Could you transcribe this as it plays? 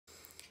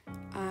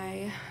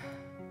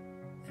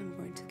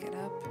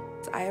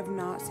I have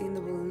not seen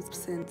the balloons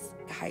since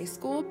high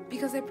school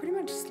because I pretty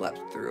much slept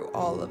through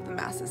all of the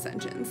mass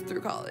ascensions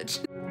through college.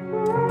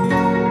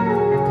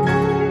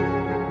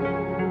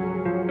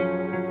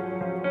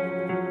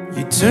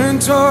 You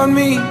turned toward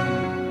me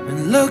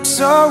and looked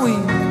so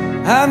weak.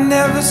 I've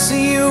never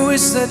seen you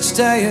with such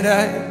tired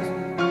eyes.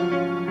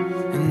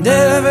 And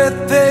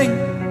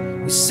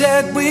everything we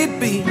said we'd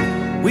be,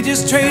 we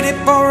just traded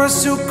for a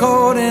suit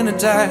coat and a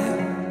tie.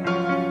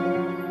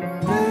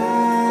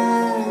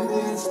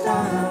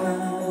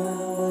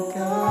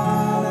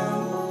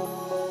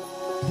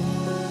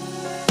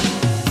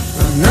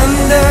 And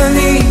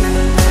underneath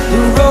the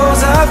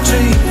rows of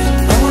trees,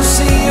 I will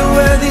see you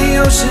where the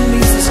ocean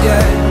meets the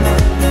sky.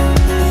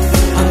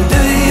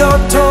 Under your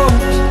toes,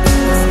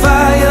 the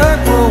fire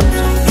grows.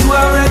 You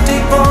are ready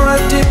for a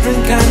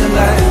different kind of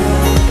life.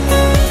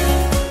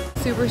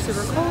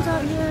 Super cold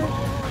out here.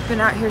 Been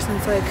out here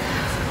since like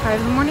 5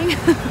 in the morning.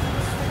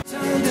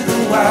 Turn to the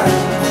wild.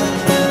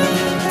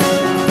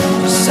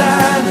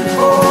 Silent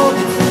for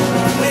the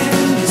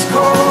wind is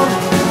cold.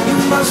 You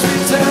must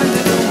return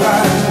to the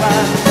wild.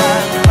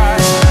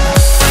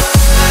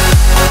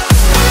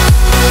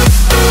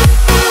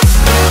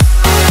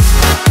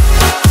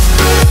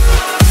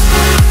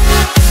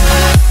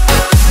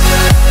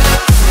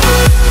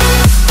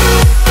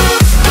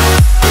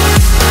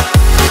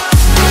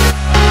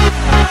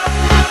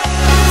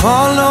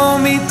 Follow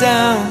me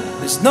down,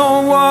 there's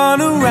no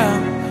one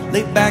around.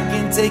 Lay back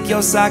and take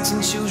your socks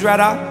and shoes right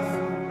off.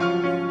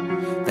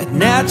 That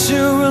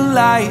natural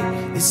light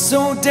is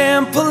so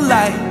damn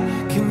polite,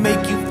 can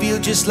make you feel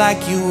just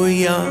like you were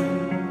young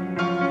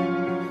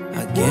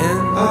again.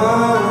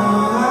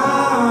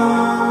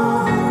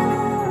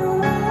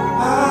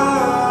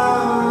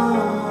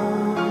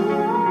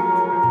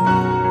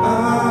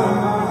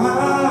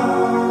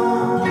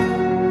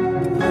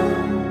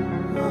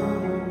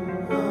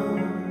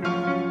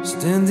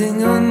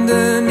 Standing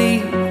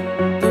underneath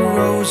the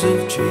rows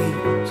of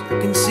trees, I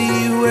can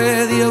see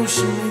where the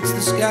ocean meets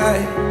the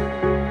sky.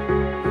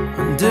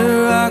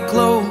 Under our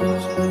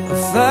clothes, a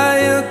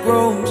fire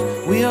grows.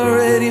 We are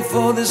ready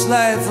for this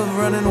life of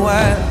running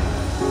wild.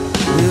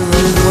 We're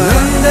running wild.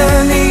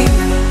 Underneath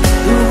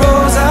the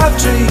rows of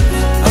trees,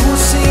 I will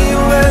see you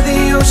where the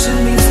ocean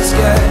meets the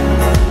sky.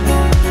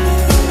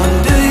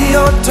 Under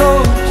your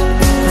toes,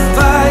 the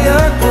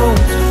fire grows.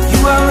 You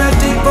are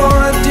ready for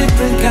a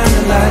different kind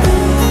of life.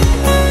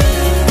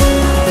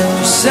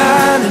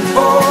 Silent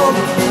for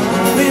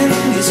the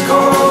wind is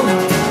cold.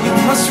 You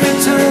must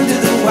return to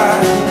the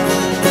wild.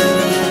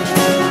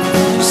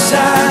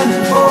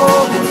 Silent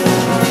for the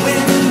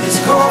wind is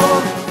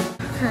cold.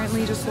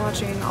 Currently just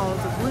watching all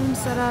of the balloons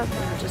set up,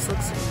 and it just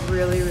looks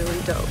really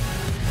dope.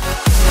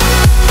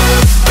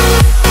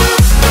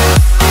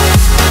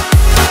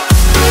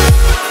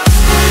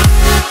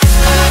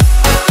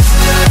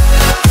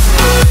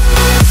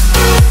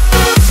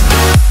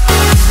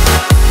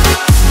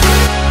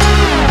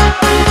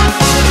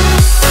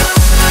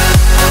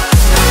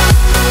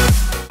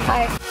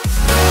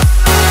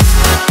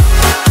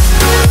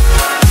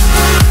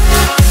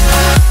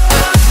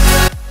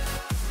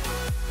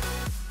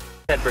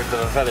 Birds of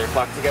a feather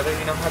flock together,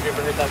 you know? Have you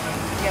ever heard that?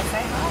 Yes, I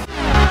have.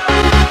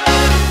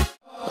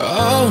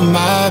 Oh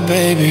my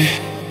baby,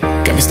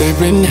 got me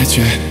staring at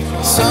you.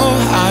 So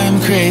I'm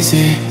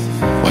crazy.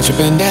 Won't you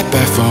bend that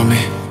back for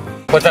me?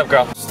 What's up,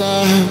 girl?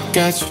 Stop,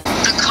 got you.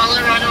 The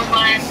Colorado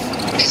one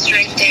is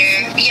right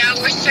there. Yeah,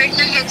 we're starting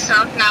to head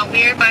south now.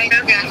 We're by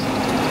the Rio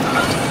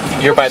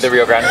Grande. You're by the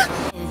Rio Grande?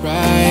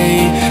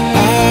 Right,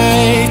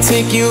 I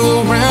take you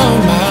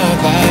around my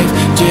life,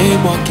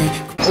 jaywalking.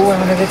 Oh, I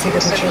wanted to take a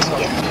picture as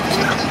well.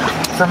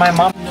 For my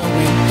mom.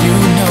 You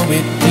know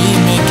it, we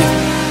make it.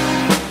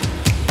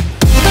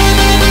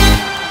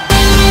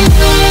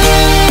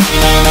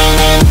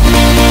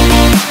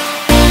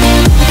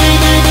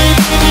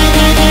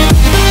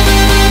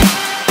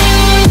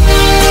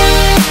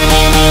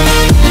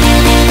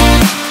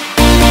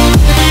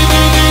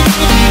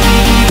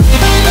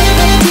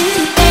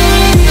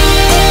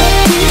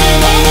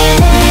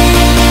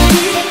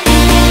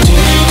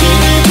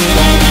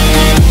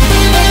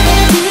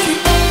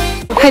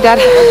 Hi, Dad.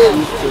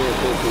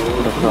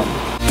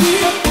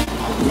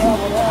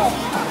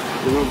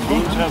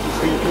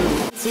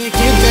 Take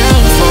you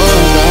down for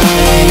a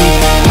ride.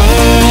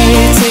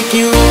 I take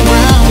you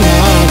around my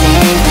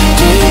life.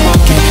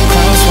 Jaywalking,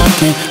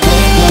 crosswalking,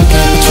 red like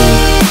a tree.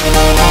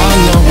 I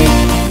know it.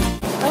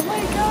 Oh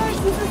my gosh,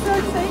 this is so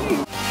exciting.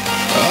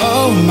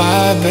 Oh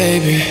my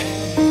baby.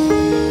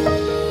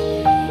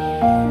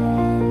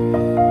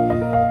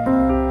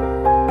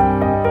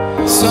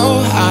 So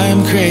I'm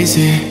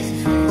crazy.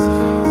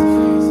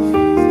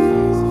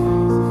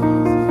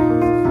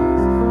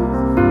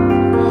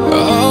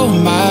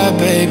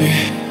 Baby,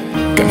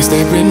 got me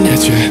staring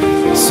at you.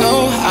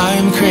 So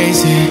I'm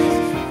crazy.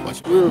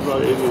 We're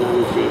about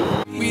 89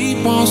 feet. We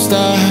won't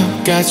stop.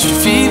 Got your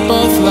feet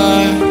both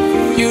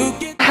locked. You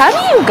get. How do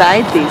you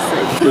guide these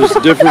things?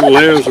 There's different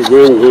layers of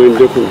wind going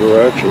different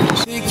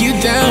directions. Take you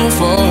down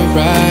for a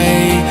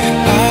ride.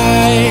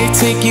 I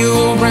take you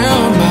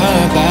around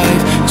my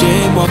life.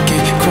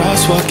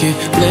 crosswalking,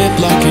 lip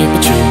locking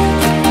with you.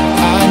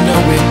 I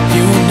know it,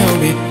 you know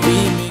it.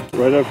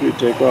 Right after you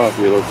take off,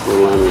 you look for a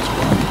landing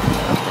spot.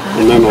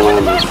 And then a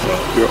landing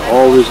spot. You're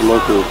always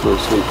looking for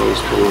someplace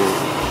to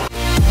land.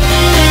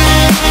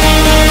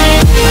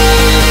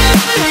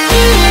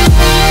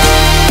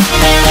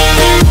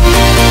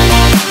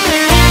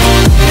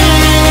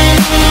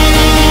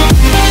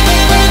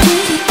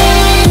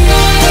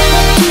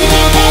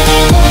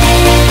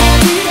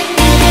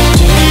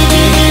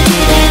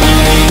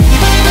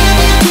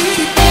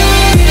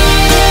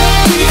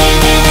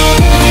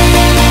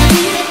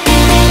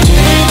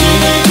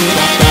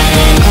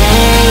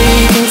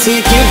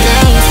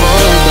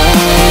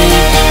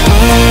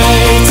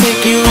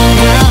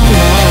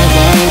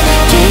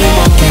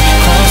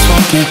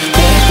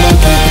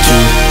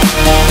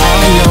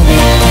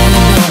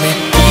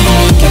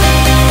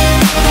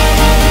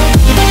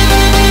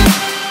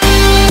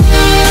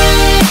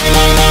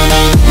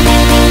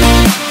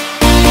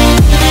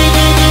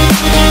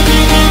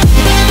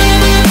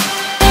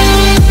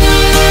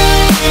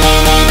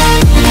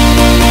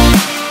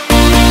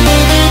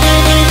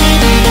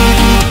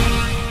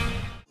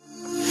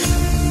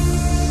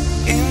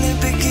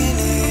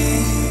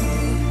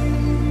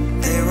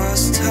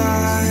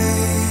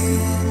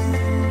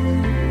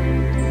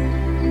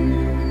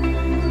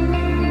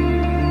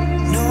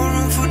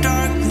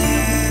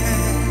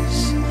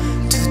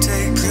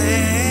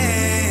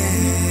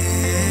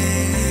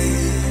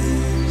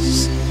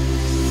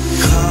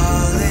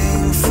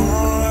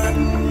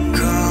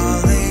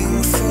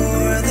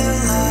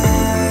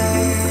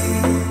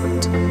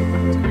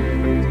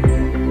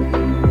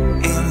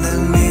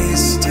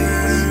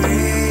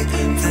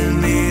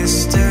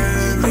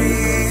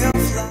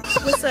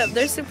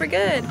 They're super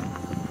good.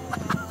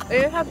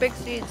 They have big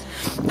seeds.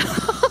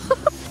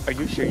 Are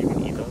you sure you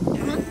can eat those?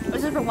 Mm-hmm.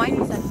 This is for wine,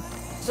 you said.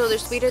 So they're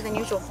sweeter than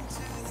usual.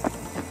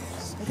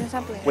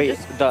 Wait,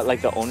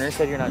 the owner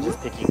said you're not just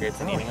picking grapes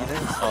and eating them?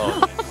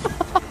 Oh.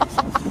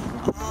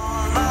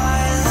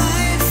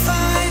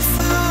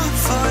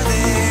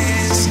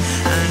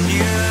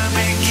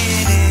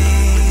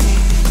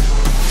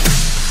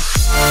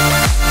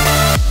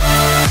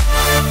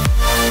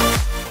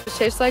 It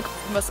tastes like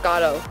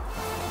Moscato.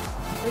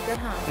 They're good,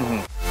 huh?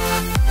 Mm-hmm.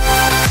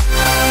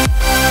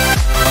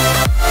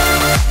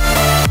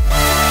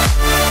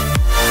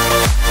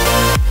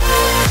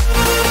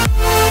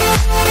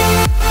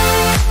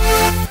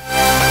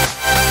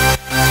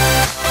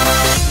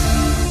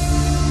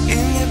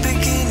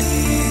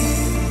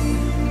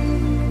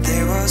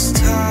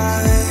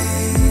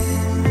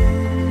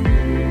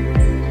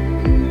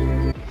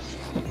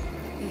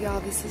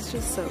 This is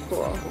just so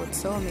cool. What's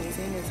so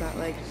amazing is that,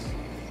 like,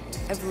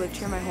 I've lived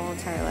here my whole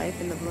entire life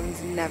and the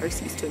balloons never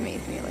cease to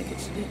amaze me. Like,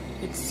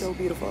 it's so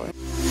beautiful.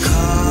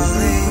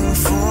 Calling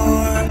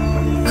for